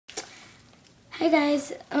Hi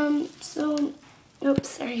guys, oops,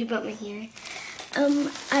 sorry about my hair.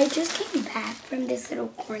 I just came back from this little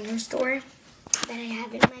corner store that I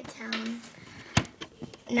have in my town.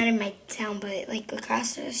 Not in my town, but like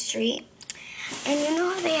across the street. And you know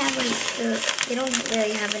how they have like they don't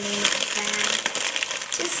really have a name of the bag.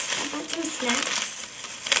 I bought some snacks.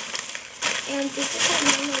 And these are some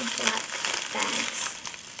normal black bags.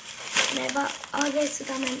 And I bought all this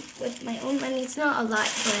with my own money. It's not a lot,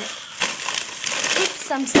 but it's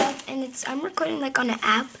some stuff, and I'm recording like on an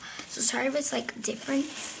app, so sorry if it's like different.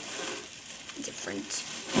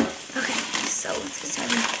 Okay, so let's get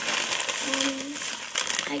started.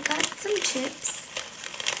 I got some chips.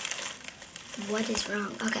 What is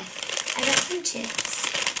wrong? Okay, I got some chips.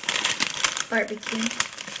 Barbecue.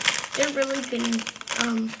 They're really good.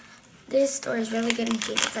 This store is really good and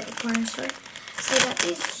cheap. It's like a corner store. So I got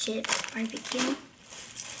these chips, barbecue.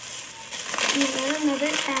 And I got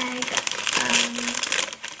another bag.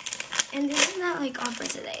 And this is not like offer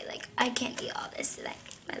today. Like I can't eat all this today,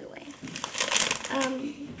 by the way.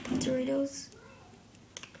 Doritos,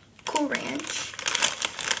 Cool Ranch.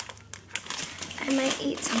 I might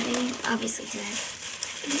eat something obviously today.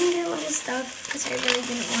 I didn't get a lot of stuff because I really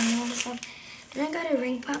didn't want a lot of stuff. Then I got a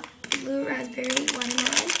Ring Pop Blue Raspberry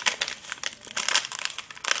Watermelon.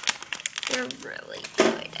 They're really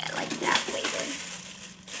good. I like that flavor.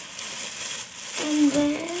 And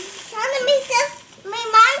then my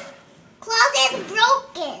mom's closet is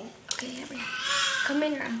broken. Okay, come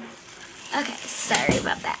in around. Okay, sorry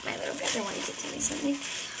about that. My little brother wanted to tell me something.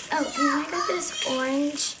 Oh, and then I got this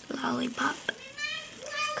orange lollipop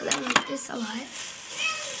because I like this a lot.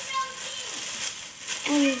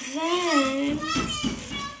 And then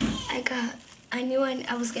I knew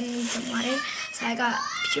I was gonna need some water, so I got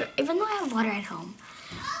pure. Even though I have water at home,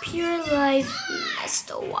 Pure Life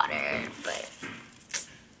Nesto water. But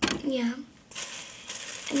yeah.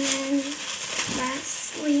 And then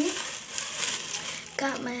lastly,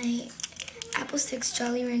 got my Apple Sticks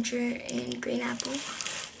Jolly Rancher and green apple,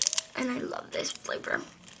 and I love this flavor.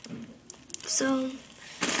 So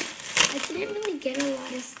I didn't really get a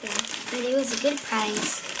lot of stuff, but it was a good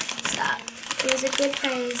price. It was a good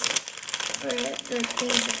price for the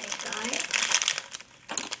things that I got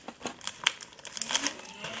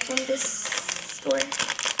from this store.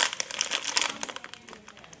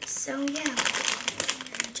 So yeah.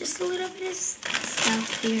 Just a little bit of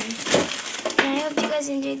stuff here. And I hope you guys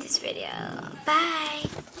enjoyed this video. Bye!